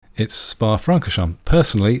It's Spa-Francorchamps.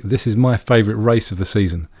 Personally, this is my favourite race of the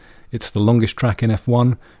season. It's the longest track in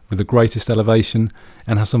F1 with the greatest elevation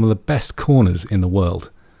and has some of the best corners in the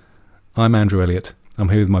world. I'm Andrew Elliott. I'm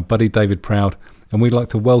here with my buddy David Proud, and we'd like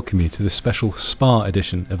to welcome you to this special Spa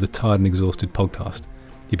edition of the Tired and Exhausted podcast.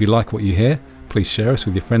 If you like what you hear, please share us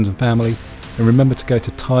with your friends and family, and remember to go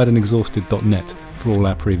to tiredandexhausted.net for all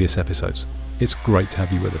our previous episodes. It's great to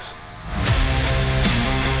have you with us.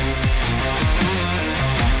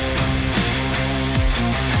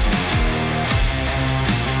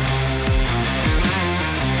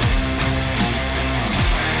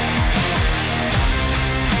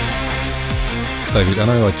 David, I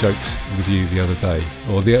know I joked with you the other day,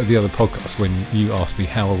 or the other podcast, when you asked me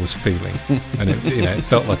how I was feeling, and it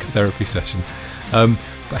felt like a therapy session.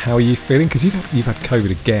 But how are you feeling? Because you've had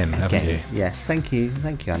COVID again, haven't you? Yes, thank you,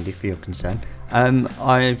 Andy, for your concern.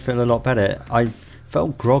 I feel a lot better. I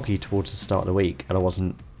felt groggy towards the start of the week, and I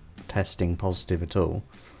wasn't testing positive at all.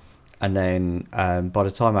 And then by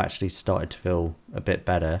the time I actually started to feel a bit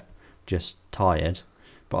better, just tired,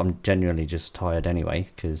 but I'm genuinely just tired anyway,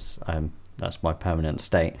 because that's my permanent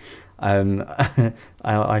state.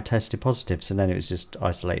 I tested positive, so then it was just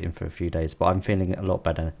isolating for a few days. But I'm feeling a lot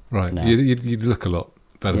better. Right, now. You look a lot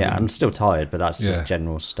better. Yeah, I'm still tired, but that's just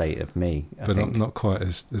general state of me. But not quite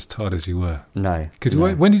as tired as you were. No. Because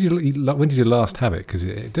when did you last have it? Because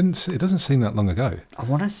it doesn't seem that long ago. I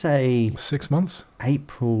want to say 6 months.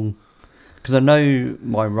 April, because I know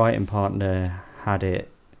my writing partner had it.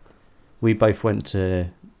 We both went to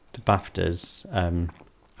BAFTAs.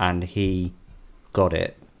 And he got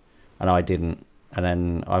it, and I didn't. And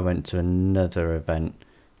then I went to another event,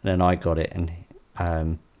 and then I got it.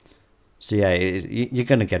 And so yeah, you're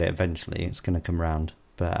going to get it eventually. It's going to come round.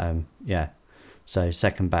 But yeah, so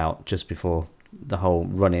second bout just before the whole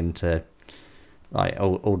run into like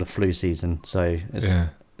all the flu season. So it's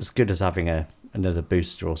as good as having another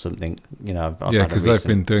booster or something. Because they've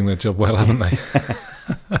been doing their job well, haven't they?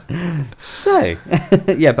 So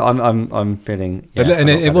yeah, but I'm feeling. Yeah, and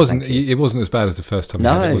it wasn't as bad as the first time.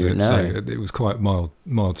 No, you had it, was it? No. So it was quite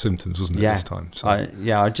mild symptoms, wasn't it? This time. So.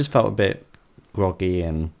 I just felt a bit groggy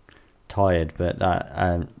and tired, but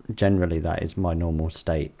that generally that is my normal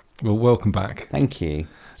state. Well, welcome back. Thank you.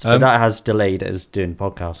 But that has delayed us doing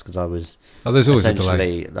podcasts because I was. Oh, there's always a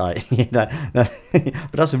delay. But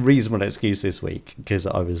that's a reasonable excuse this week because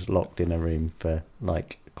I was locked in a room for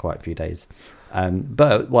like quite a few days.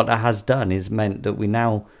 But what that has done is meant that we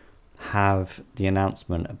now have the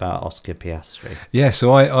announcement about Oscar Piastri. Yeah,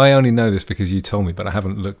 so I only know this because you told me, but I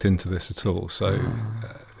haven't looked into this at all. So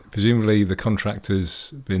presumably the contract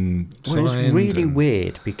has been signed. Well, it's really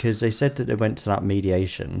weird because they said that they went to that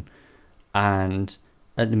mediation, and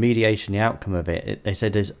at the mediation, the outcome of it, they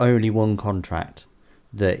said there's only one contract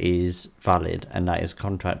that is valid, and that is a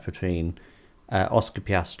contract between Oscar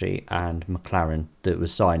Piastri and McLaren that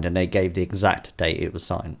was signed, and they gave the exact date it was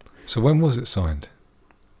signed. So when was it signed?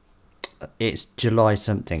 It's July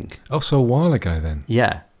something. Oh, so a while ago then.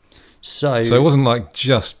 Yeah. So it wasn't like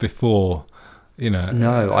just before,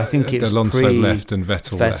 No, I think it was Alonso left and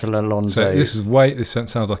Vettel left. Alonso. So this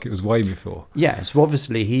sounds like it was way before. Yeah, so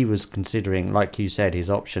obviously he was considering, like you said, his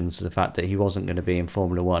options, the fact that he wasn't going to be in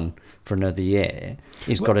Formula One for another year.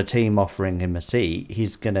 He's got a team offering him a seat.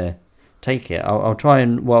 He's going to take it. I'll try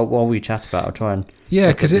and while we chat about it, I'll try and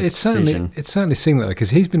because it certainly seemed that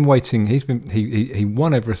because he's been waiting. He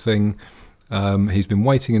won everything. He's been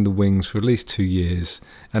waiting in the wings for at least 2 years,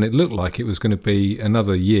 and it looked like it was going to be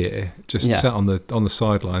another year just sat on the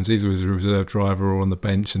sidelines, either as a reserve driver or on the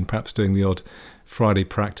bench, and perhaps doing the odd Friday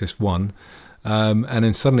practice one. And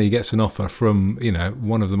then suddenly he gets an offer from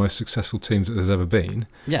one of the most successful teams that there's ever been.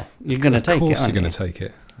 Yeah, you're going to take it. Of course, you're going to take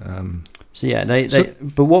it. So yeah,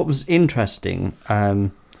 but what was interesting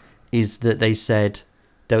is that they said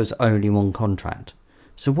there was only one contract.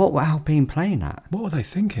 So what were Alpine playing at? What were they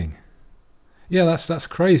thinking? Yeah, that's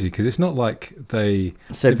crazy because it's not like they.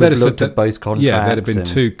 So they've looked at both contracts. Yeah, there'd have been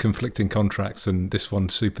two conflicting contracts, and this one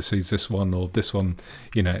supersedes this one, or this one,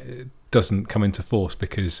 doesn't come into force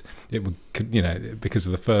because it would, because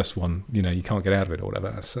of the first one, you can't get out of it or whatever.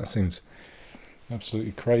 That seems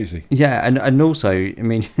absolutely crazy. Yeah, and also, I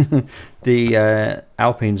mean, the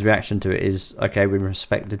Alpine's reaction to it is, okay, we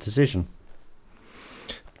respect the decision.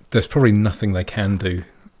 There's probably nothing they can do,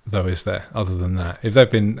 though, is there, other than that, if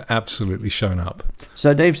they've been absolutely shown up?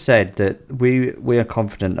 So they've said that we are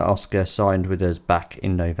confident that Oscar signed with us back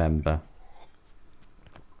in November.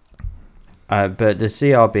 But the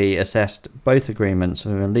CRB assessed both agreements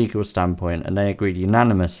from a legal standpoint, and they agreed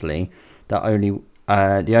unanimously that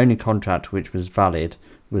the only contract which was valid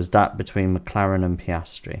was that between McLaren and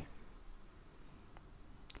Piastri.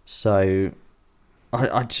 So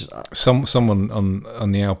I just Someone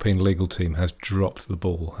on the Alpine legal team has dropped the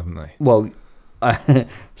ball, haven't they? well,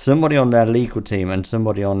 somebody on their legal team and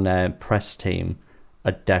somebody on their press team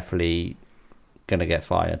are definitely going to get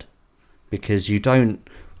fired, because you don't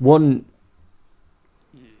want,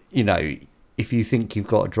 if you think you've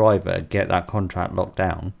got a driver, get that contract locked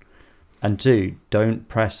down, and two, don't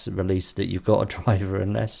press release that you've got a driver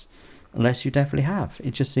unless you definitely have.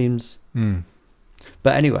 It just seems.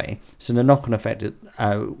 But anyway, so the knock-on effect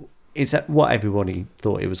is what everybody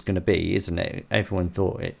thought it was going to be, isn't it? Everyone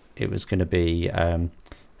thought it was going to be a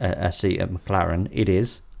seat at McLaren. It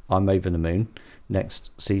is. I'm over the moon.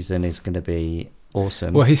 Next season is going to be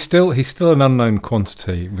awesome. Well, he's still an unknown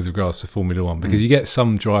quantity with regards to Formula One, because you get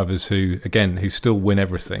some drivers who still win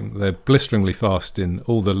everything. They're blisteringly fast in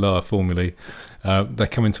all the lower formulae. They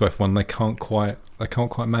come into F1, they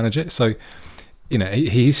can't quite manage it. So,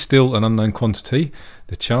 he's still an unknown quantity.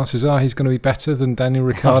 The chances are he's going to be better than Daniel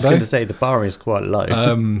Ricciardo. I was going to say the bar is quite low.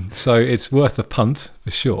 So it's worth a punt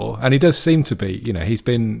for sure. And he does seem to be. He's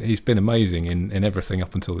been amazing in everything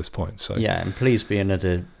up until this point. So yeah, and please be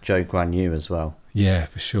another Joe Guan Yu as well. Yeah,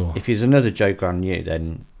 for sure. If he's another Joe Guan Yu,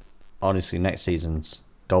 then honestly next season's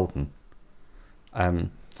golden.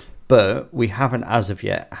 But we haven't as of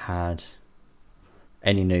yet had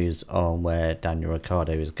any news on where Daniel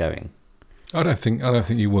Ricciardo is going. I don't think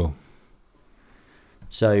you will.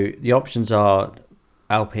 So the options are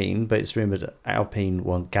Alpine, but it's rumoured that Alpine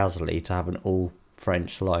want Gasly to have an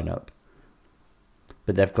all-French lineup.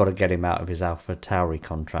 But they've got to get him out of his Alpha Tauri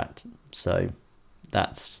contract. So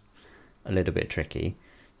that's a little bit tricky.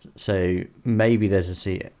 So maybe there's a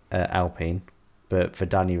seat at Alpine, but for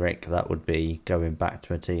Danny Rick, that would be going back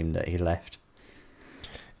to a team that he left.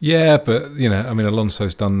 Yeah, but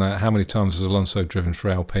Alonso's done that. How many times has Alonso driven for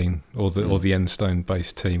Alpine or the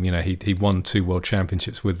Enstone-based team? He won 2 world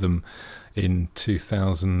championships with them in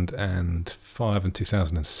 2005 and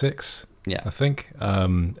 2006. Yeah, I think.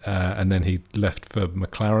 And then he left for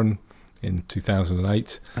McLaren in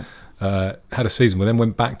 2008. Had a season with them,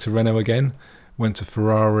 went back to Renault again, went to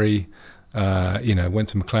Ferrari. Went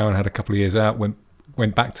to McLaren, had a couple of years out, went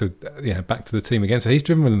back to the team again. So he's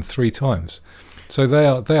driven with them 3 times. So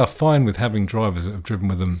they are fine with having drivers that have driven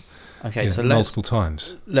with them multiple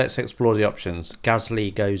times. Let's explore the options.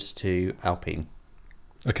 Gasly goes to Alpine.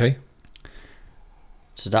 Okay.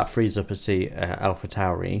 So that frees up a seat at Alpha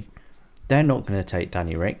Tauri. They're not going to take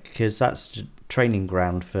Danny Rick because that's training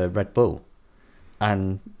ground for Red Bull.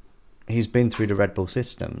 And he's been through the Red Bull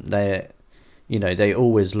system. They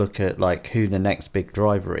always look at who the next big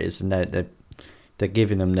driver is, and they're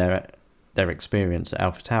giving them their experience at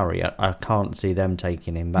AlphaTauri. I can't see them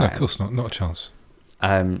taking him back. No, of course not a chance.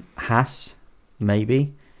 Haas,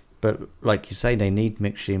 maybe, but like you say, they need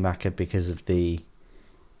Mick Schumacher because of the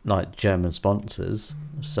German sponsors.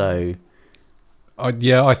 So, I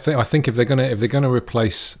think if they're gonna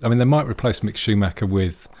replace, they might replace Mick Schumacher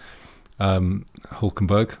with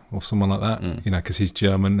Hulkenberg or someone like that. Because he's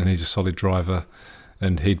German and he's a solid driver,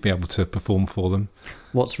 and he'd be able to perform for them.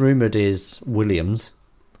 What's rumoured is Williams.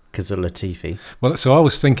 Because of Latifi. Well, so I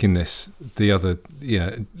was thinking this the other,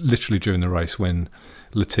 literally during the race when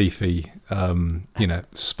Latifi,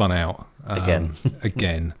 spun out again,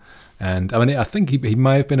 and I think he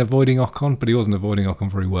may have been avoiding Ocon, but he wasn't avoiding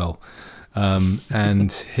Ocon very well,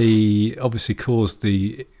 and he obviously caused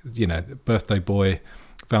the birthday boy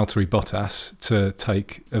Valtteri Bottas to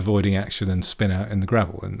take avoiding action and spin out in the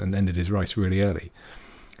gravel and ended his race really early.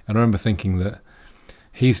 And I remember thinking that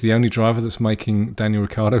he's the only driver that's making Daniel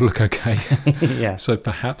Ricciardo look okay. Yeah. So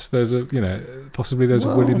perhaps there's a a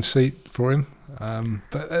Williams seat for him.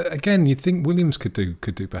 But again, you'd think Williams could do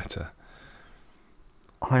better.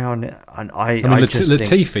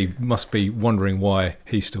 Latifi must be wondering why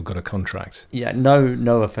he's still got a contract. Yeah.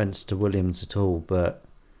 No offense to Williams at all, but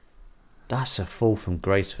that's a fall from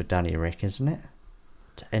grace for Danny Rick, isn't it?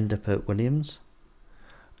 To end up at Williams.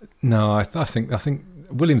 No, I think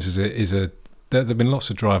Williams is a. There have been lots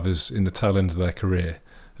of drivers in the tail end of their career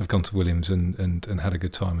have gone to Williams and had a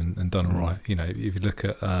good time and done all right. If you look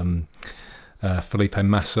at Felipe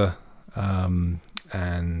Massa and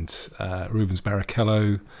Rubens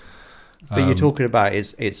Barrichello. But you're talking about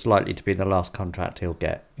it's likely to be the last contract he'll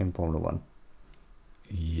get in Formula One.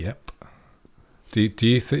 Yep. Do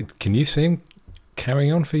you think? Can you see him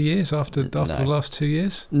carrying on for years after the last 2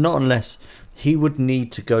 years? Not unless he would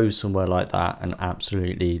need to go somewhere like that and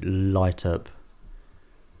absolutely light up.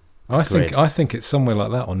 I think it's somewhere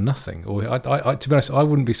like that or nothing. Or I to be honest, I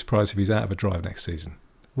wouldn't be surprised if he's out of a drive next season.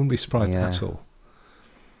 Wouldn't be surprised at all.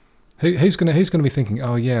 Who's going to be thinking?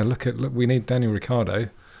 Oh yeah, look, we need Daniel Ricciardo.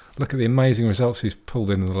 Look at the amazing results he's pulled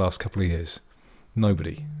in the last couple of years.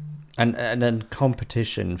 Nobody. And then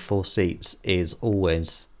competition for seats is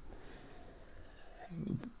always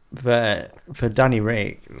for Danny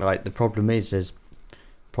Rick. Like, the problem is there's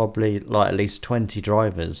probably like at least 20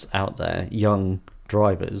 drivers out there, young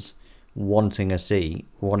drivers, wanting a seat,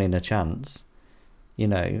 wanting a chance. You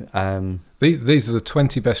know, these are the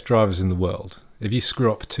 20 best drivers in the world. If you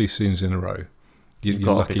screw up for 2 seasons in a row, you're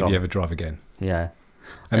lucky if you ever drive again. Yeah,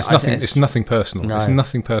 and it's nothing personal. No. It's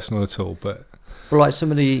nothing personal at all. But like some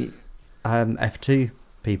of the F2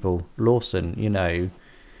 people, Lawson, you know,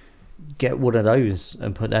 get one of those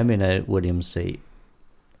and put them in a Williams seat.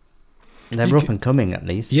 They're up and coming, at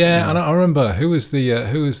least. Yeah, and I remember who was the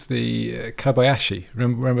Kobayashi.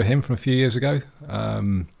 Remember him from a few years ago?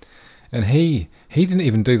 And he didn't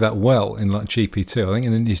even do that well in like GP2. I think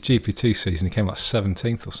in his GP2 season he came like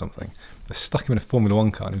 17th or something. They stuck him in a Formula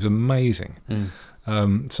One car and it was amazing.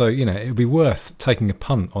 So, you know, it would be worth taking a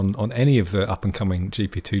punt on any of the up and coming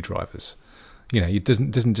GP2 drivers. You know, it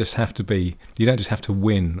doesn't just have to be, you don't just have to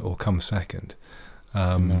win or come second.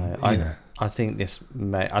 I think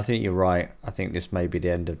I think you're right. I think this may be the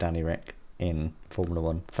end of Danny Rick in Formula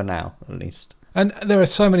One for now, at least. And there are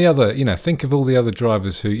so many other, you know, think of all the other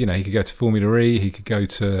drivers who, you know, he could go to Formula E, he could do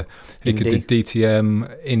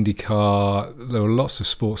DTM, IndyCar. There were lots of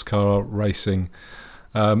sports car racing.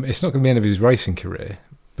 It's not going to be the end of his racing career,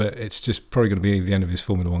 but it's just probably going to be the end of his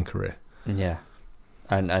Formula One career. Yeah,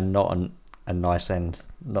 and not a nice end,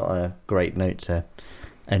 not a great note to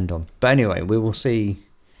end on. But anyway, we will see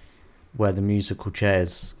where the musical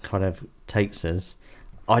chairs kind of takes us.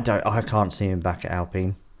 I can't see him back at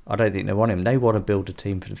Alpine. I don't think they want him. They want to build a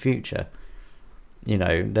team for the future. You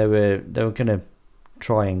know, they were going to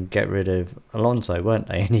try and get rid of Alonso, weren't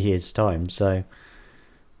they, in a year's time? So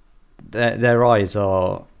their eyes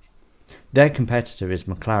are, their competitor is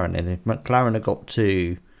McLaren, and if McLaren have got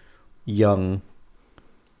 2 young,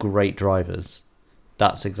 great drivers,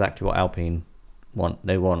 that's exactly what Alpine want.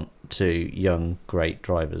 They want 2 young, great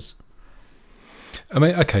drivers. I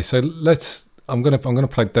mean, okay, so I'm gonna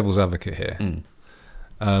play devil's advocate here.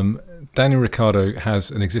 Daniel Ricciardo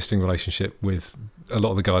has an existing relationship with a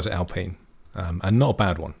lot of the guys at Alpine, and not a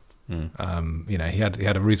bad one. You know, he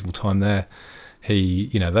had a reasonable time there. They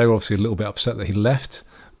were obviously a little bit upset that he left,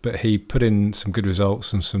 but he put in some good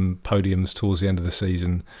results and some podiums towards the end of the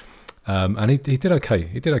season, and he did okay.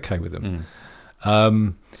 He did okay with them.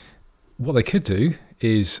 What they could do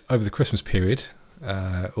is over the Christmas period,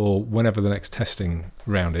 or whenever the next testing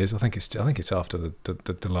round is. I think it's after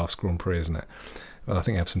the last Grand Prix, isn't it? Well, I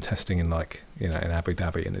think they have some testing in in Abu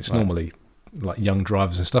Dhabi, and it's normally like young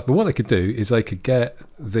drivers and stuff. But what they could do is they could get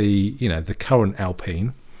the current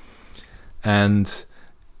Alpine and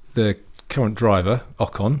the current driver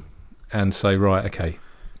Ocon, and say, right, okay,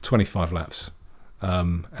 25 laps,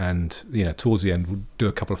 and towards the end we'll do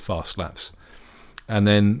a couple of fast laps, and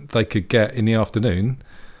then they could get in the afternoon,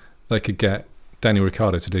 they could get Daniel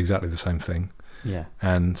Ricciardo to do exactly the same thing. Yeah.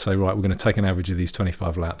 And say, right, we're going to take an average of these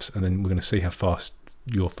 25 laps, and then we're going to see how fast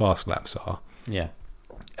your fast laps are. Yeah.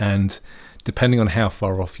 And depending on how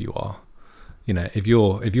far off you are, if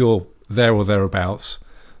you're there or thereabouts,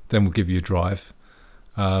 then we'll give you a drive.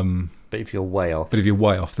 But if you're way off,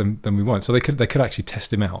 then we won't. So they could actually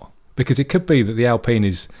test him out, because it could be that the Alpine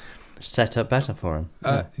is set up better for him.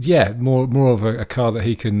 More of a car that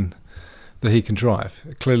he can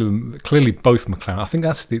drive. Clearly, both McLaren. I think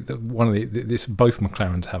that's this. Both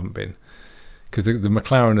McLarens haven't been, because the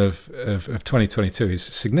McLaren of 2022 is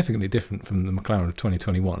significantly different from the McLaren of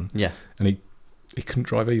 2021. Yeah, and he couldn't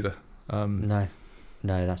drive either. No,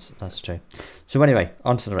 that's true. So anyway,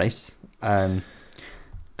 on to the race.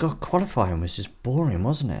 God, qualifying was just boring,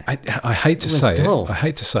 wasn't it? I hate to say it. I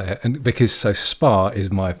hate to say it, and because Spa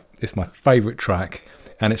is my favourite track.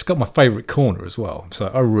 And it's got my favourite corner as well.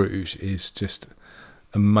 So Eau Rouge is just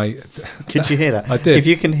amazing. Could you hear that? I did. If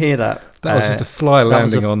you can hear that. That was just a fly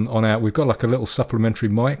landing on out. We've got like a little supplementary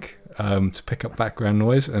mic to pick up background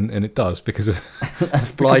noise, and it does, because a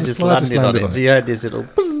fly just landed on it. So you heard this little...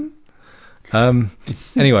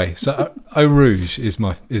 Anyway, so Eau Rouge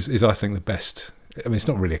is I think the best. I mean, it's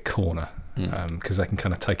not really a corner, because they can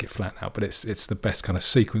kind of take it flat now, but it's the best kind of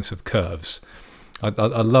sequence of curves. I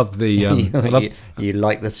love the. You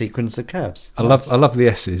like the sequence of curves. I love the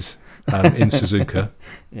S's in Suzuka.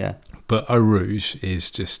 Yeah. But Eau Rouge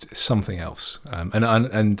is just something else. And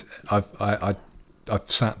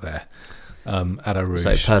I've sat there at Eau Rouge.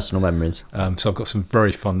 So personal memories. So I've got some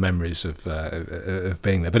very fond memories of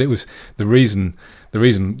being there. But it was the reason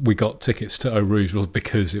we got tickets to Eau Rouge was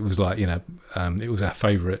because it was like it was our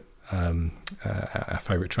favourite our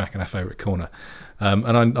favourite track and our favourite corner.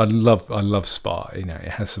 And I love Spa. You know,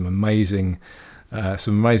 it has some amazing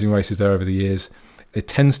races there over the years. It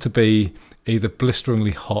tends to be either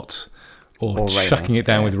blisteringly hot or chucking it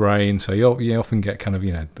down with rain. So you often get kind of,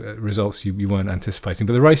 you know, results you weren't anticipating.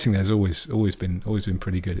 But the racing there's always been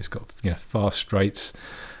pretty good. It's got, you know, fast straights.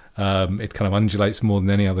 It kind of undulates more than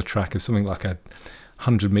any other track. There's something like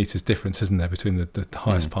 100 meters difference, isn't there, between the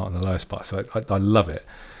highest part and the lowest part? So I love it.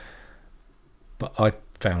 But I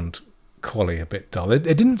found quali a bit dull. It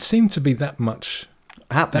didn't seem to be that much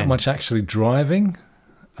actually driving.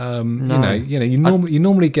 No. You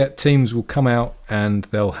normally get teams will come out and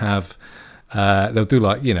they'll have they'll do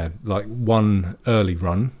like one early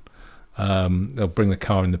run. They'll bring the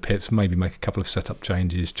car in the pits, maybe make a couple of setup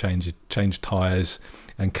changes, change tyres,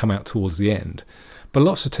 and come out towards the end. But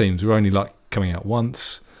lots of teams were only like coming out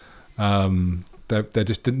once. They're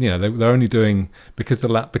just, they're only doing, because the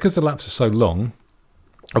laps are so long.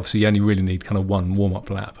 Obviously, you only really need kind of one warm up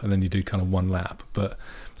lap, and then you do kind of one lap. But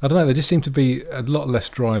I don't know, there just seemed to be a lot less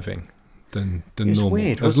driving than normal.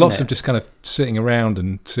 Weird, there was lots of just kind of sitting around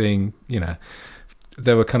and seeing,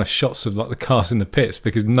 there were kind of shots of like the cars in the pits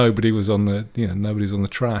because nobody was on the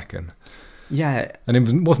track, and it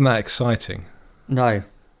wasn't that exciting. No,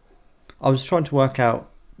 I was trying to work out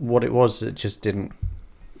what it was that just didn't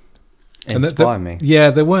inspire me. Yeah,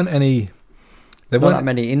 there weren't any. There weren't that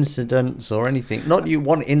many incidents or anything. Not you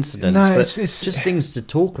want incidents, but it's just things to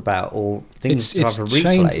talk about or things to have a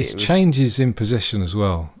replay. It's changes in position as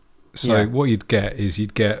well. So what you'd get is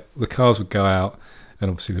the cars would go out, and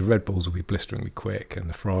obviously the Red Bulls would be blisteringly quick, and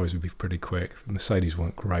the Ferraris would be pretty quick. The Mercedes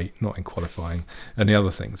weren't great, not in qualifying, and the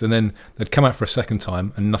other things. And then they'd come out for a second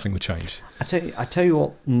time, and nothing would change. I tell you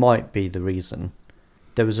what might be the reason.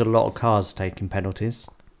 There was a lot of cars taking penalties,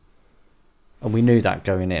 and we knew that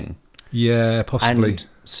going in. Yeah, possibly. And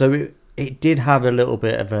so it did have a little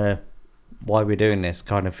bit of a why we're doing this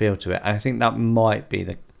kind of feel to it. And I think that might be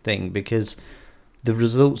the thing, because the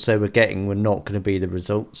results they were getting were not going to be the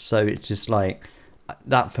results. So it's just like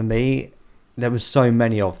that for me. There was so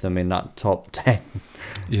many of them in that top 10.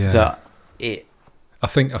 Yeah. I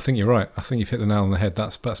think you're right. I think you've hit the nail on the head.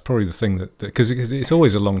 That's probably the thing that because it's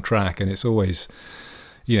always a long track, and it's always,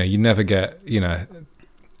 you never get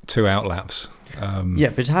 2 outlaps.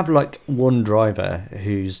 But to have like one driver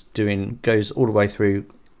who's goes all the way through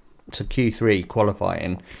to Q3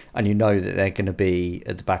 qualifying, and that they're going to be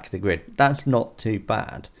at the back of the grid, that's not too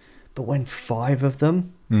bad. But when 5 of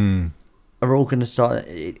them are all going to start,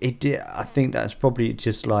 I think that's probably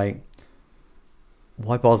just like,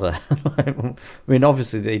 why bother? I mean,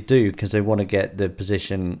 obviously they do because they want to get the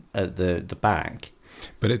position at the back.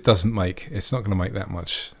 But it's not going to make that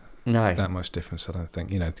much. No, that much difference, I don't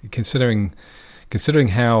think. Considering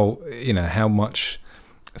how how much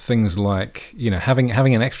things like having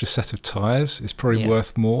an extra set of tyres is probably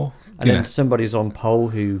worth more. And then somebody's on pole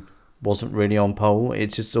who wasn't really on pole.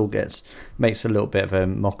 It just all makes a little bit of a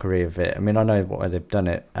mockery of it. I mean, I know why they've done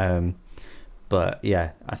it, but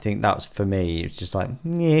yeah, I think that was for me. It's just like,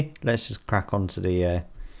 let's just crack on to the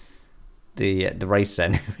race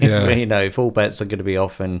then. If all bets are going to be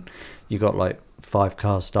off and you got like 5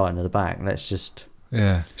 cars starting at the back, let's just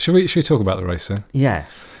should we talk about the race then?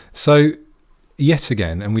 So yet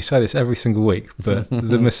again, and we say this every single week, but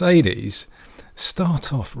the Mercedes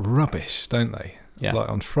start off rubbish, don't they? Like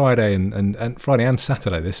on Friday and Friday and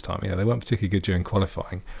Saturday this time, they weren't particularly good during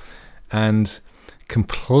qualifying, and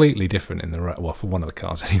completely different in the for one of the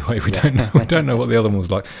cars anyway. We don't know what the other one was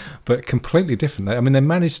like, but completely different.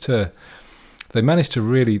 They managed to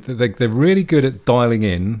really, they're really good at dialing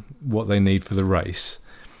in what they need for the race.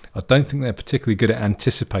 I don't think they're particularly good at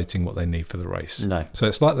anticipating what they need for the race. No. So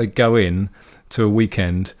it's like they go in to a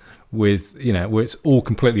weekend with, where it's all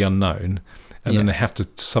completely unknown, and then they have to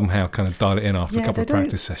somehow kind of dial it in after a couple of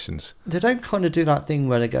practice sessions. They don't kind of do that thing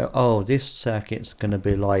where they go, oh, this circuit's going to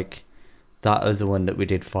be like that other one that we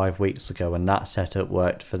did 5 weeks ago, and that setup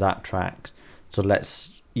worked for that track, so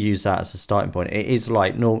let's use that as a starting point. It is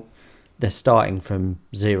like, no, they're starting from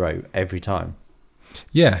zero every time.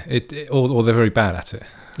 Yeah, or they're very bad at it.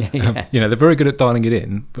 They're very good at dialing it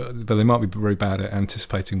in, but they might be very bad at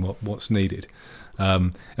anticipating what's needed.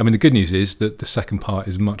 The good news is that the second part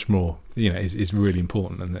is much more, is really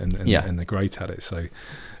important, and they're great at it. So,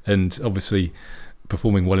 and obviously,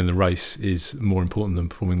 performing well in the race is more important than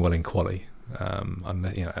performing well in quali.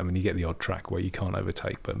 You get the odd track where you can't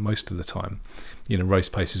overtake, but most of the time, race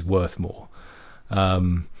pace is worth more.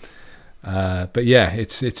 But yeah,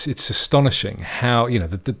 it's astonishing how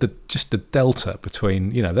the just the delta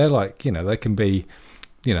between they're like they can be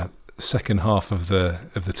second half of the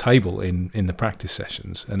table in the practice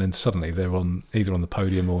sessions, and then suddenly they're either on the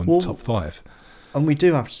podium or in top 5. And we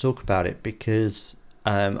do have to talk about it because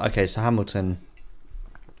so Hamilton,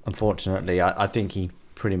 unfortunately, I think he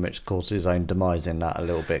pretty much caused his own demise in that a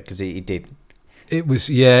little bit, because he did. It was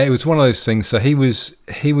one of those things. So he was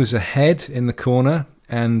ahead in the corner,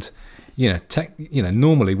 and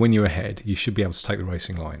normally when you're ahead, you should be able to take the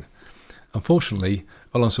racing line. Unfortunately,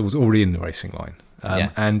 Alonso was already in the racing line,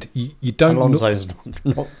 and you don't. Alonso's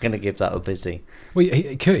not going to give that up, is he? Well,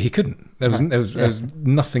 he couldn't. There was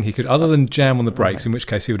nothing he could, other than jam on the brakes, in which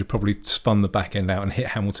case he would have probably spun the back end out and hit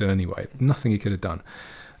Hamilton anyway. Nothing he could have done.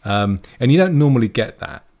 And you don't normally get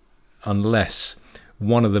that unless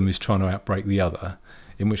one of them is trying to outbrake the other,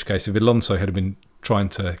 in which case if Alonso had been trying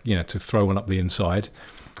to throw one up the inside,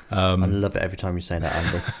 I love it every time you say that,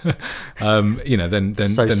 Andy. then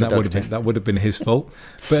that would have been his fault.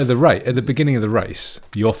 But at the beginning of the race,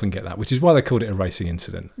 you often get that, which is why they called it a racing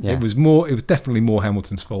incident. Yeah. It was definitely more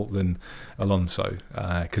Hamilton's fault than Alonso,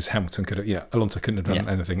 because Hamilton Alonso couldn't have done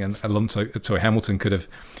anything, and Hamilton could have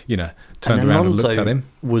turned around and looked at him.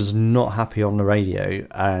 Was not happy on the radio,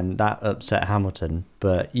 and that upset Hamilton.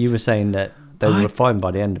 But you were saying that they were fine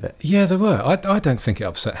by the end of it. Yeah, they were. I don't think it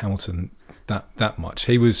upset Hamilton that much.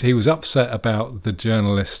 He was upset about the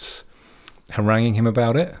journalists haranguing him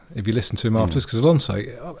about it, if you listen to him afterwards, because Alonso,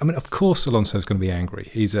 I mean, of course Alonso's going to be angry.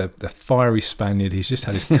 He's a fiery Spaniard. He's just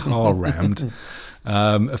had his car rammed.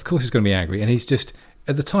 Of course he's going to be angry, and he's just,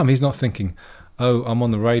 at the time, he's not thinking, oh, I'm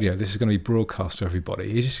on the radio, this is going to be broadcast to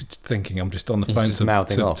everybody. He's just thinking, I'm just on the phone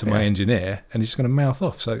to my engineer, and he's just going to mouth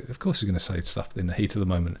off. So of course he's going to say stuff in the heat of the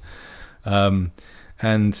moment.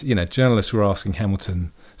 And journalists were asking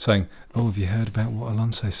Hamilton, saying, oh, have you heard about what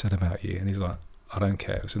Alonso said about you? And he's like, I don't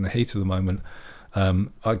care. It was in the heat of the moment. I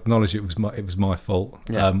acknowledge it was my fault.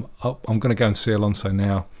 Yeah. I'm going to go and see Alonso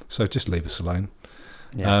now, so just leave us alone.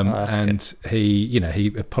 Yeah, and good.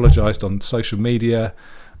 He apologised on social media.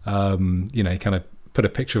 He kind of put a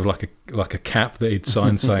picture of like a cap that he'd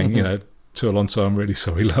signed saying, to Alonso, I'm really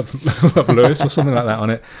sorry, love Lewis, or something like that on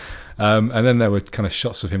it. And then there were kind of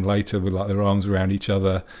shots of him later with like their arms around each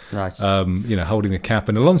other, nice. Holding the cap.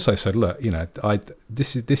 And Alonso said, "Look,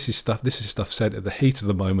 this is stuff said at the heat of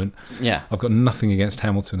the moment. Yeah, I've got nothing against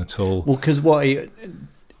Hamilton at all." Well, because what he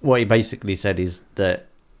basically said is that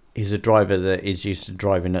he's a driver that is used to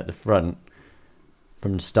driving at the front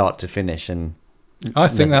from start to finish, and I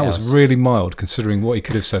think that was really mild considering what he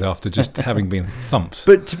could have said after just having been thumped.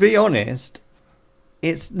 But to be honest,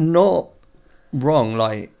 it's not wrong.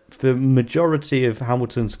 Like, for majority of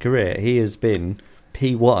Hamilton's career, he has been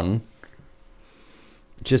P1,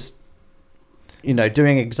 just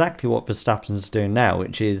doing exactly what Verstappen's doing now,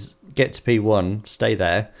 which is get to P1, stay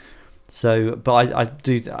there. So, but I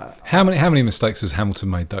do. How many mistakes has Hamilton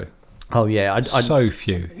made though? Oh yeah, so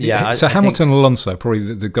few. Yeah, so Hamilton and Alonso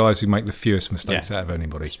probably the guys who make the fewest mistakes out of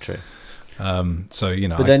anybody. It's true.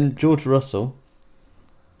 But then George Russell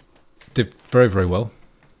did very, very well.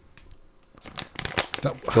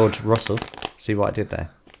 George Russell. See what I did there?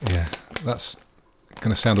 Yeah, that's going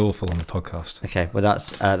to sound awful on the podcast. Okay, well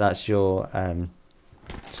that's your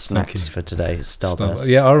snacks for today. Starburst.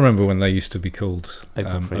 Yeah, I remember when they used to be called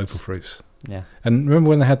Opal Fruits. Yeah, and remember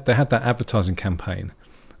when they had that advertising campaign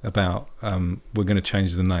about we're going to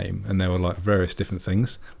change the name, and there were like various different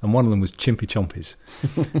things, and one of them was Chimpy Chompies.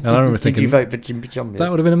 And I remember thinking, did you vote for Chimpy Chompies? That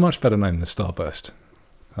would have been a much better name than Starburst.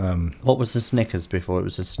 What was the Snickers before it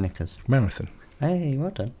was the Snickers? Marathon. Hey, well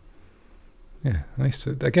done. Yeah, I used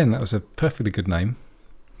to. Again, that was a perfectly good name.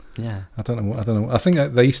 Yeah. I don't know. I think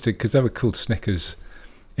they used to, because they were called Snickers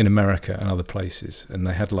in America and other places, and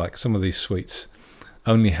they had like some of these sweets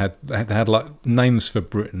only had like names for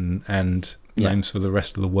Britain and names for the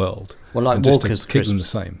rest of the world. Well, like Walker's keep them the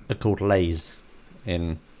same. Are called Lay's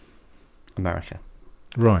in America.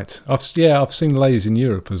 Right. I've seen Lay's in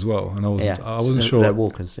Europe as well, and I wasn't sure. They're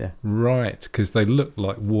Walkers, yeah. Right, because they looked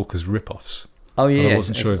like Walker's rip-offs. Oh yeah, I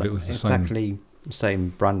wasn't sure if it was the same. Exactly same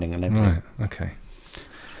branding and everything. Right. Okay.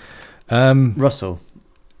 Russell.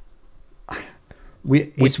 We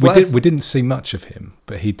didn't see much of him,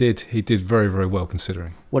 but he did very, very well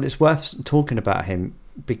considering. Well, it's worth talking about him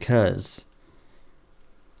because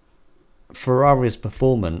Ferrari's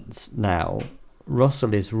performance now,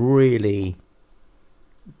 Russell is really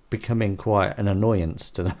becoming quite an annoyance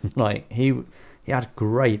to them. Like he had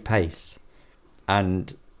great pace,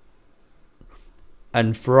 and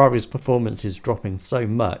Ferrari's performance is dropping so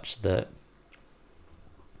much that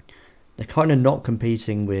they're kind of not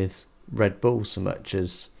competing with Red Bull so much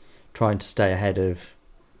as trying to stay ahead of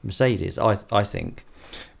Mercedes, I think.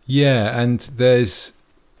 Yeah, and there's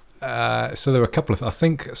So there were a couple of, I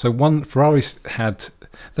think. So one, Ferraris had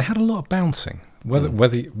a lot of bouncing.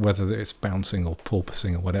 Whether it's bouncing or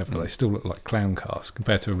porpoising or whatever, they still look like clown cars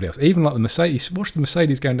compared to everybody else. Even like the Mercedes. Watch the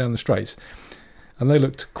Mercedes going down the straights, and they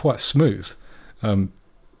looked quite smooth.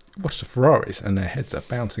 Watch the Ferraris, and their heads are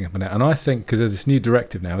bouncing up and down. And I think because there's this new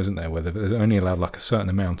directive now, isn't there, where they're only allowed like a certain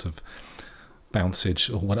amount of bouncage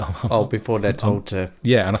or whatever. Oh, before they're told to.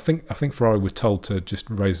 Yeah, and I think Ferrari was told to just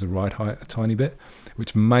raise the ride height a tiny bit,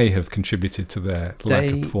 which may have contributed to their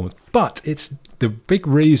lack of performance. But it's the big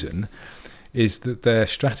reason is that their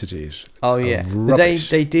strategies. Oh yeah, rubbish.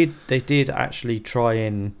 They did actually try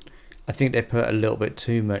and. I think they put a little bit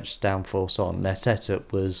too much downforce on. Their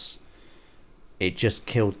setup was. It just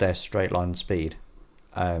killed their straight line speed,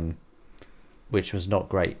 which was not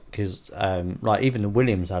great because like even the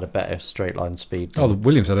Williams had a better straight line speed. The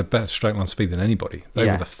Williams had a better straight line speed than anybody. They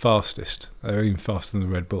were the fastest. They were even faster than the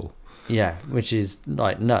Red Bull. Yeah, which is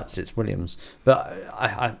like nuts. It's Williams, but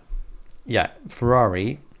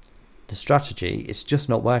Ferrari. The strategy, it's just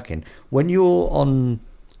not working. When you're on,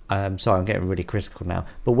 sorry, I'm getting really critical now,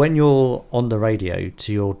 but when you're on the radio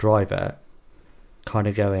to your driver, kind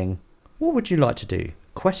of going, what would you like to do?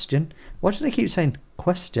 Question. Why do they keep saying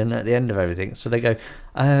question at the end of everything? So they go,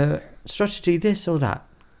 strategy this or that.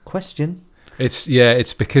 Question.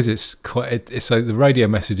 It's because it's quite. So the radio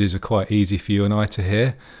messages are quite easy for you and I to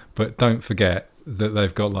hear, but don't forget that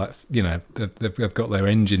they've got they've got their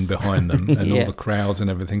engine behind them and all the crowds and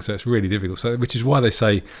everything, so it's really difficult. So which is why they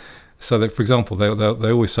say, so that for example they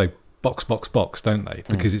always say box, don't they?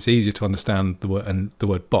 Because it's easier to understand the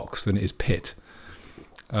word box than it is pit.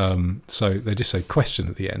 So they just say question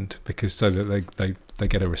at the end because so that they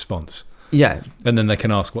get a response. Yeah, and then they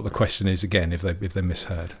can ask what the question is again if they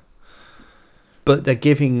misheard. But they're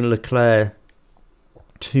giving Leclerc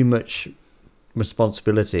too much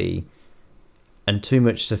responsibility and too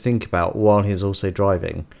much to think about while he's also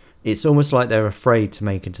driving. It's almost like they're afraid to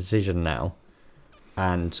make a decision now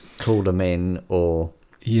and call them in or...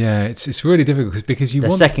 Yeah, it's really difficult because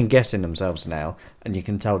they're second guessing themselves now, and you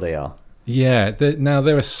can tell they are. Yeah, now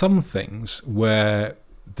there are some things where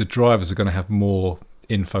the drivers are going to have more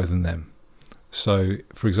info than them. So,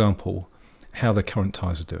 for example, how the current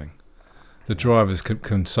tyres are doing. The drivers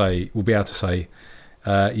will be able to say,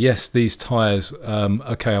 yes, these tyres,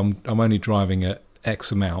 okay, I'm only driving at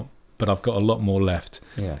X amount, but I've got a lot more left,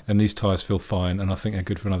 and these tyres feel fine, and I think they're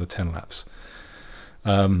good for another 10 laps.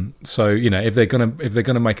 So if they're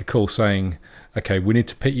gonna make a call saying, okay, we need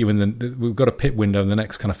to pit you we've got a pit window in the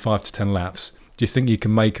next kind of 5 to 10 laps. Do you think you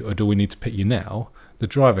can make it, or do we need to pit you now? The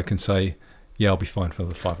driver can say, yeah, I'll be fine for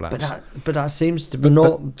another 5 laps. But that seems to be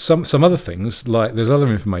not. But some other things, like there's other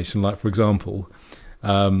information, like for example,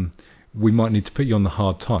 we might need to put you on the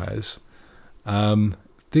hard tyres. Leclerc's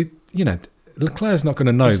not going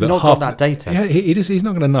to know he's that not got that data. Yeah, he's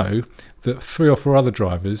not going to know that 3 or 4 other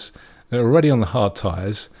drivers are already on the hard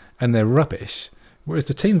tyres and they're rubbish. Whereas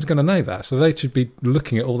the team's going to know that, so they should be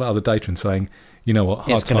looking at all that other data and saying, you know what,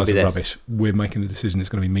 hard tyres are rubbish. We're making the decision it's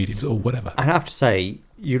going to be mediums or whatever. I have to say,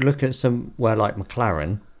 you look at somewhere like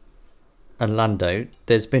McLaren and Lando,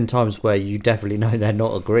 there's been times where you definitely know they're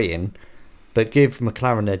not agreeing, but give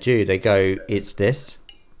McLaren their due, they go, it's this.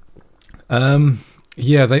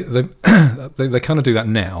 Yeah, they kind of do that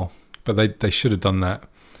now, but they should have done that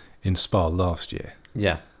in Spa last year.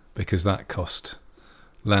 Yeah. Because that cost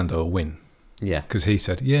Lando a win. Yeah. Because he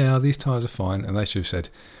said, yeah, these tyres are fine, and they should have said,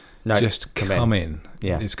 no, just come in.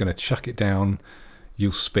 Yeah. It's going to chuck it down,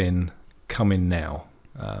 you'll spin, come in now.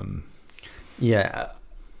 Yeah.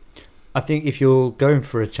 I think if you're going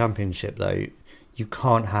for a championship, though, you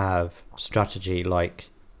can't have strategy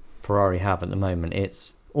like Ferrari have at the moment.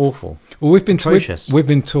 It's awful. Well, we've been atrocious. We've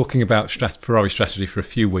been talking about Ferrari strategy for a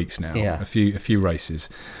few weeks now. Yeah. A few races.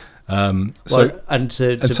 So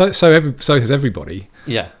has everybody.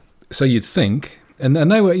 Yeah. So you'd think, and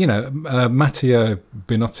they were, Matteo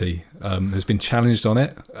Binotto has been challenged on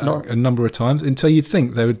it a number of times, and so you'd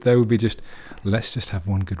think they would be just, let's just have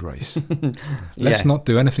one good race. Let's not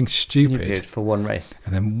do anything stupid for one race.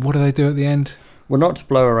 And then what do they do at the end? Well, not to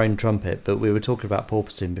blow our own trumpet, but we were talking about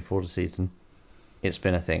porpoising before the season. It's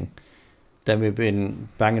been a thing. Then we've been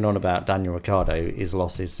banging on about Daniel Ricciardo. He's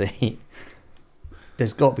lost his seat.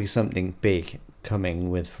 There's got to be something big coming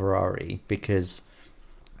with Ferrari because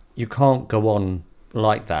you can't go on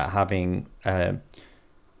like that, having a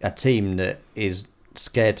team that is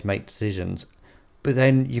scared to make decisions. But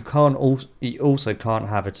then you also can't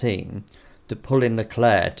have a team that pull in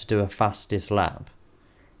Leclerc to do a fastest lap.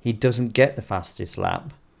 He doesn't get the fastest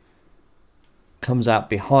lap. Comes out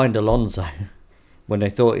behind Alonso when they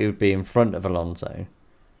thought he would be in front of Alonso.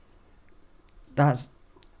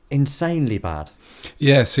 insanely bad.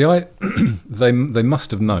 Yeah, see, they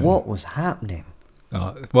must have known. What was happening?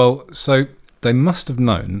 So they must have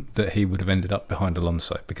known that he would have ended up behind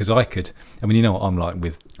Alonso, because I mean, you know what I'm like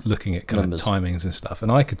with looking at kind Numbers. of timings and stuff,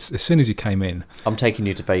 and I could, as soon as he came in. I'm taking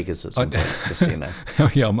you to Vegas at some point, just so you know.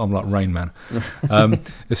 Yeah, I'm like Rain Man.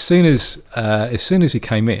 As soon as he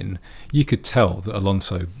came in, you could tell that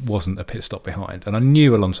Alonso wasn't a pit stop behind, and I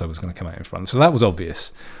knew Alonso was going to come out in front, so that was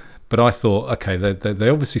obvious. But I thought, okay, they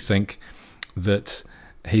obviously think that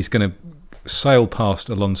he's going to sail past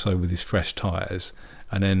Alonso with his fresh tyres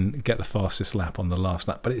and then get the fastest lap on the last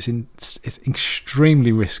lap. But it's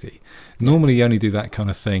extremely risky. Normally, you only do that kind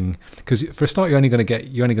of thing because for a start, you're only going to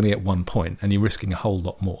get 1 point, and you're risking a whole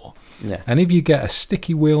lot more. Yeah. And if you get a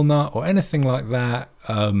sticky wheel nut or anything like that,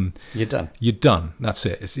 you're done. You're done. That's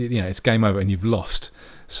it. It's game over, and you've lost.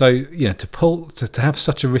 So to have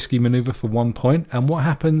such a risky manoeuvre for 1 point, and what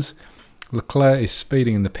happens? Leclerc is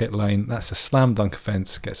speeding in the pit lane. That's a slam dunk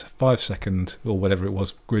offence. Gets a 5 second or whatever it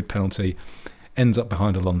was grid penalty. Ends up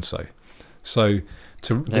behind Alonso. So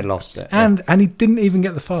they lost it, and he didn't even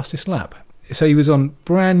get the fastest lap. So he was on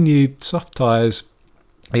brand new soft tyres.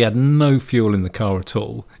 He had no fuel in the car at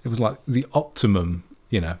all. It was like the optimum,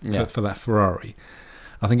 for that Ferrari.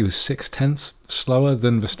 I think it was 0.6 slower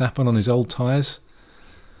than Verstappen on his old tyres.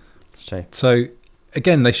 So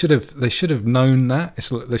again, they should have known that.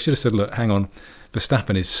 They should have said, "Look, hang on,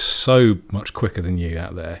 Verstappen is so much quicker than you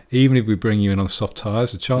out there. Even if we bring you in on soft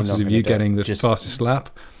tyres, the chances of you getting the fastest lap,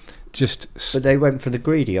 But they went for the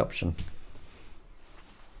greedy option.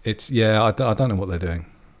 I don't know what they're doing.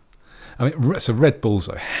 I mean, so Red Bulls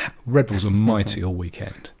were mighty all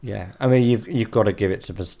weekend. Yeah, I mean, you've got to give it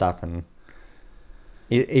to Verstappen.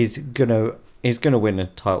 He's gonna win a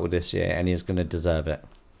title this year, and he's gonna deserve it.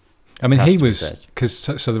 I mean, he was, because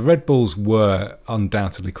so the Red Bulls were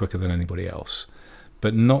undoubtedly quicker than anybody else,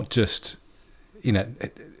 but not just,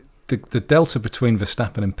 the delta between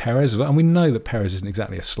Verstappen and Perez, and we know that Perez isn't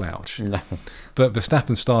exactly a slouch, no. But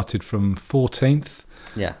Verstappen started from 14th,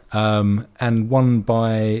 and won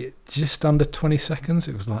by just under 20 seconds.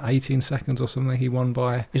 It was like 18 seconds or something he won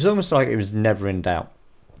by. It's almost like it was never in doubt.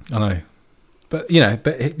 I know, but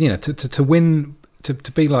to win.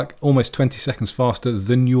 To be like almost 20 seconds faster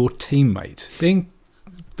than your teammate,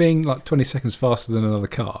 being like 20 seconds faster than another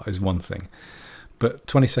car is one thing, but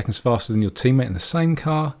 20 seconds faster than your teammate in the same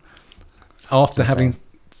car, after having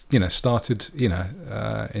started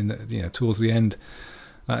towards the end,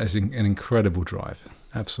 that is an incredible drive,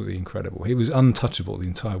 absolutely incredible. He was untouchable the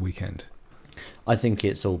entire weekend. I think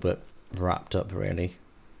it's all but wrapped up, really,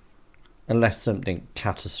 unless something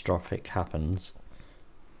catastrophic happens.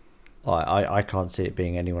 I can't see it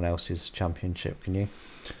being anyone else's championship. Can you?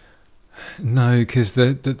 No, because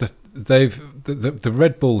the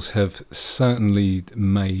Red Bulls have certainly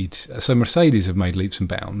made. So Mercedes have made leaps and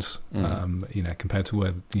bounds, compared to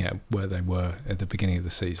where they were at the beginning of the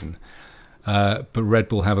season. But Red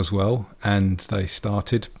Bull have as well, and they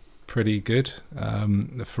started pretty good.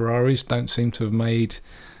 The Ferraris don't seem to have made.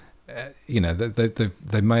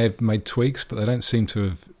 They may have made tweaks, but they don't seem to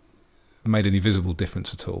have made any visible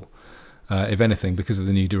difference at all. If anything, because of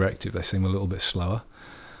the new directive, they seem a little bit slower.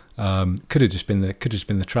 Could have just been the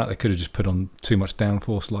track. They could have just put on too much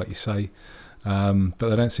downforce, like you say. But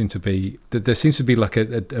they don't seem to be. There seems to be like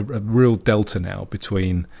a real delta now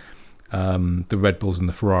between the Red Bulls and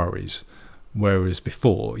the Ferraris. Whereas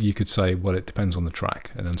before, you could say, well, it depends on the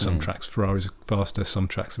track, and on some tracks Ferraris are faster, some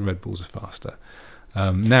tracks the Red Bulls are faster.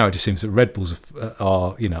 Now it just seems that Red Bulls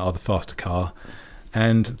are the faster car.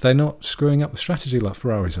 And they're not screwing up the strategy like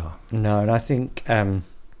Ferraris are. No, and I think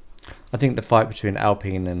the fight between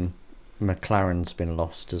Alpine and McLaren's been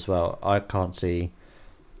lost as well. I can't see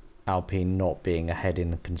Alpine not being ahead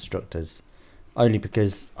in the constructors, only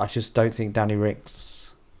because I just don't think Danny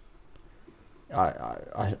Ricks.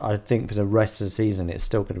 I think for the rest of the season it's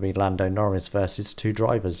still going to be Lando Norris versus two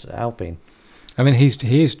drivers at Alpine. I mean,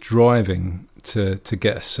 he is driving to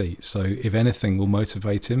get a seat, so if anything will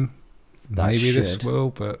motivate him. Maybe this will,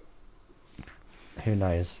 but who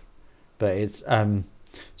knows? But it's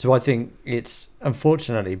so I think it's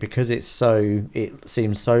unfortunately because it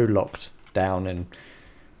seems so locked down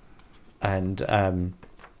and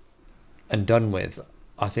done with.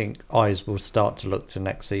 I think eyes will start to look to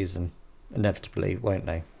next season inevitably, won't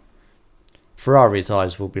they? Ferrari's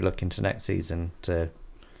eyes will be looking to next season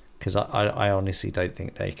because I honestly don't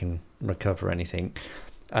think they can recover anything.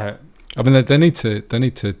 I mean, they need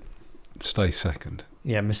to stay second.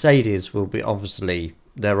 Yeah, Mercedes will be, obviously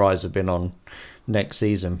their eyes have been on next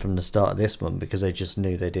season from the start of this one because they just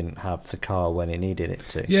knew they didn't have the car when it needed it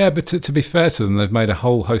to. Yeah, but to be fair to them, they've made a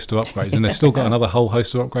whole host of upgrades, and they've still got another whole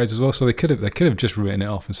host of upgrades as well. So they could have just written it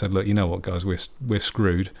off and said, look, you know what, guys, we're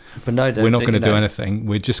screwed. But no, we're not going to do anything.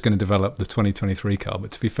 We're just going to develop the 2023 car.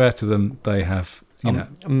 But to be fair to them, they have.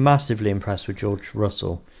 I'm massively impressed with George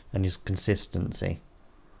Russell and his consistency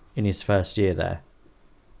in his first year there.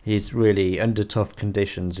 He's really, under tough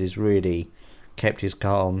conditions, he's really kept his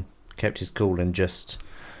calm, kept his cool, and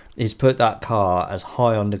he's put that car as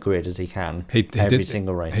high on the grid as he can every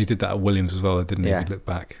single race. He did that at Williams as well, didn't he? Yeah. If you look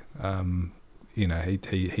back, he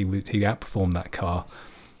outperformed that car.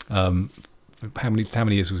 How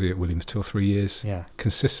many years was he at Williams? 2 or 3 years. Yeah,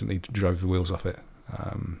 consistently drove the wheels off it.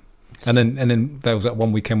 And then there was that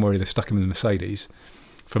one weekend where they stuck him in the Mercedes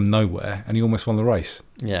from nowhere, and he almost won the race.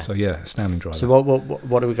 Yeah. So yeah, astounding driver. So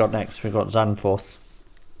what do we got next? We've got Zandvoort.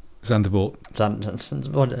 Zandvoort.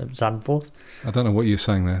 I don't know what you're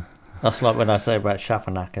saying there. That's like when I say about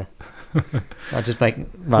Schaffenacke. I just make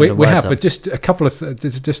random we have, but just a couple of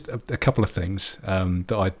a couple of things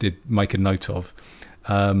that I did make a note of.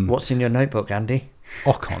 What's in your notebook, Andy?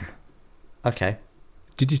 Ocon. Okay.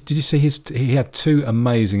 Did you see he had 2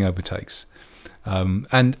 amazing overtakes,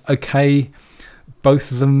 and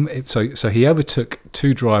both of them. So he overtook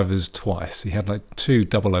 2 drivers twice. He had like 2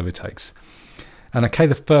 double overtakes, and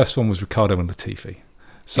the first one was Ricciardo and Latifi.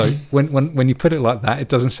 So when you put it like that, it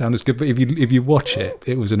doesn't sound as good. But if you watch it,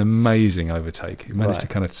 it was an amazing overtake. He managed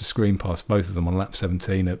to screen past both of them on lap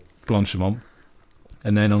 17 at Blanchimont,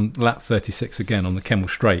 and then on lap 36 again on the Kemmel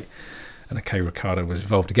Straight. And Ricciardo was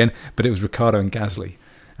involved again, but it was Ricciardo and Gasly,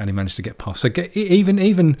 and he managed to get past. So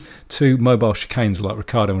even to mobile chicanes like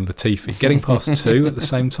Ricciardo and Latifi, getting past 2 at the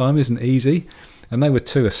same time isn't easy, and they were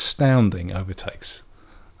 2 astounding overtakes.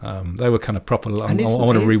 They were kind of proper. I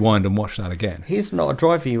want to rewind and watch that again. He's not a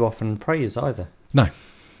driver you often praise either. No.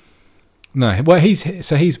 Well,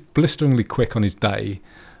 he's blisteringly quick on his day,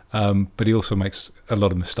 but he also makes a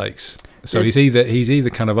lot of mistakes. So he's either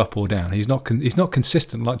kind of up or down. He's not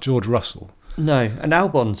consistent like George Russell. No, and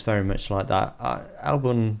Albon's very much like that.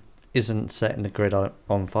 Albon isn't setting the grid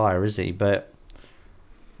on fire, is he? But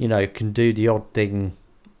can do the odd thing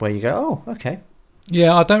where you go, oh, okay.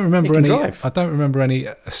 Yeah, I don't remember any. Drive. I don't remember any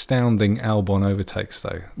astounding Albon overtakes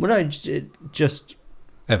though. Well, no, just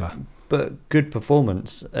ever. But good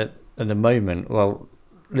performance at the moment. Well,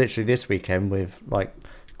 literally this weekend with like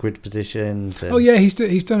grid positions. Oh yeah, he's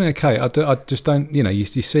done okay. I just don't. You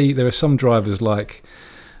see, there are some drivers like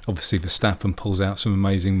obviously Verstappen pulls out some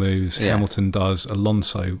amazing moves. Yeah. Hamilton does.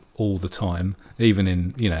 Alonso all the time, even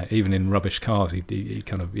in rubbish cars, he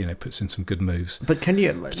kind of puts in some good moves. But can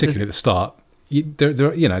you, particularly at the start?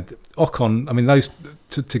 Ocon. I mean, those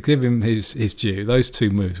to give him his due, those 2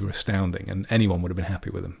 moves were astounding, and anyone would have been happy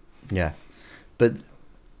with them. Yeah, but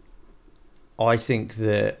I think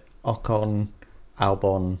that Ocon,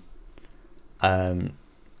 Albon,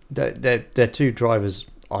 they're 2 drivers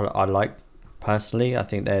I like personally. I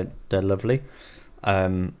think they're lovely.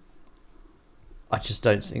 I just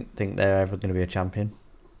don't think they're ever going to be a champion.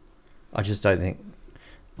 I don't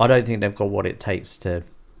think they've got what it takes to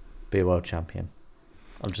be a world champion.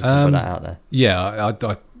 I'm just going to put that out there. Yeah,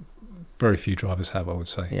 I very few drivers have, I would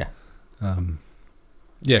say. Yeah.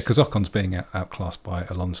 Because Ocon's being outclassed by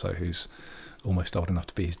Alonso, who's almost old enough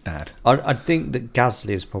to be his dad. I think that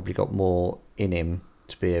Gasly has probably got more in him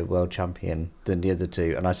to be a world champion than the other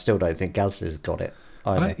 2, and I still don't think Gasly's got it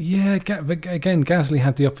either. But again, Gasly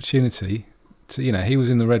had the opportunity to, he was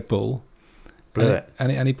in the Red Bull,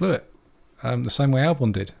 and he blew it, the same way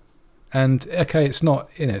Albon did. And it's not,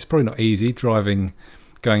 it's probably not easy driving,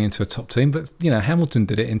 going into a top team, but Hamilton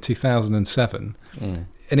did it in 2007, and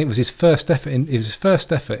it was his first effort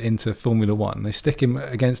into Formula One. They stick him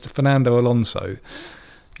against Fernando Alonso,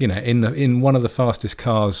 in one of the fastest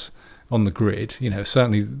cars on the grid.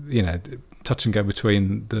 Certainly, touch and go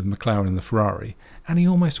between the McLaren and the Ferrari, and he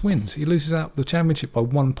almost wins. He loses out the championship by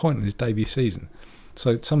 1 point in his debut season.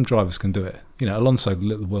 So some drivers can do it. Alonso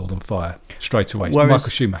lit the world on fire straight away. Whereas Michael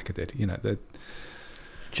Schumacher did.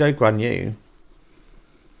 Zhou Guanyu,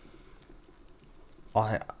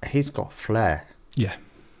 he's got flair. Yeah,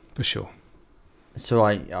 for sure. So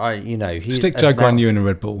he's stick Zhou Guanyu in a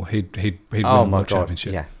Red Bull, he'd win the world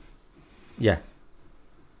championship. Yeah.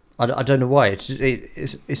 I don't know why.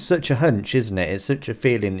 It's such a hunch, isn't it? It's such a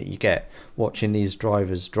feeling that you get watching these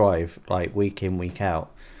drivers drive like week in, week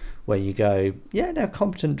out, where you go, yeah, they're a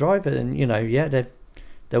competent driver, and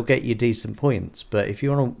they'll get you decent points. But if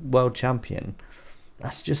you're a world champion,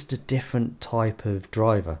 that's just a different type of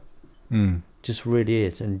driver. Just really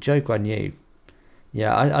is. And Zhou Guanyu,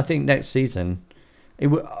 I think next season,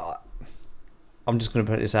 I'm just going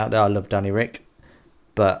to put this out there. I love Danny Rick,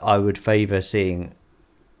 but I would favour seeing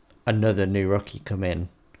another new rookie come in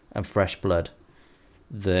and fresh blood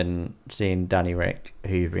than seeing Danny Rick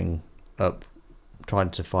hoovering up, trying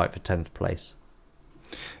to fight for 10th place.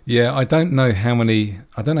 Yeah, I don't know how many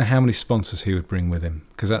sponsors he would bring with him,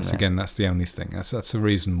 because that's the only thing. That's the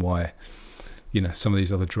reason why, some of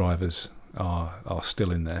these other drivers are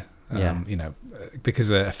still in there. Because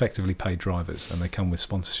they're effectively paid drivers and they come with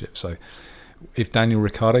sponsorship. So if Daniel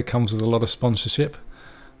Ricciardo comes with a lot of sponsorship,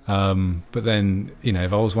 but then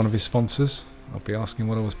if I was one of his sponsors, I'd be asking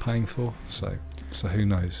what I was paying for. So who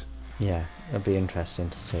knows? Yeah, it'll be interesting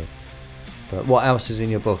to see. But what else is in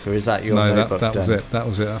your book, or is that your notebook? No, that was it. That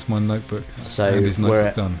was it. That's my notebook. So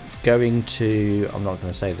we're going to, I'm not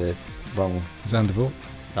going to say the wrong... Zandvoort.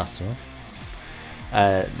 That's the one.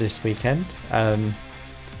 This weekend. I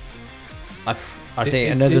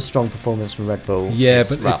think another strong performance from Red Bull. Yeah,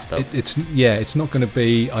 but it's not going to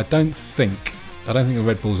be... I don't think the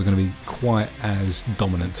Red Bulls are going to be quite as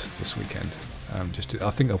dominant this weekend. I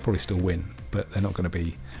think they'll probably still win, but they're not going to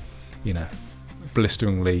be,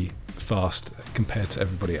 blisteringly fast compared to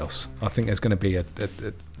everybody else. I think there's going to be a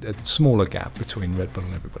smaller gap between Red Bull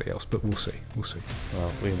and everybody else, but we'll see.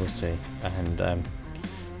 Well, we will see, and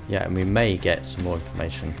and we may get some more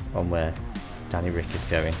information on where Danny Rick is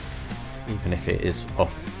going, even if it is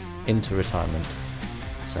off into retirement.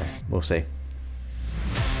 So we'll see.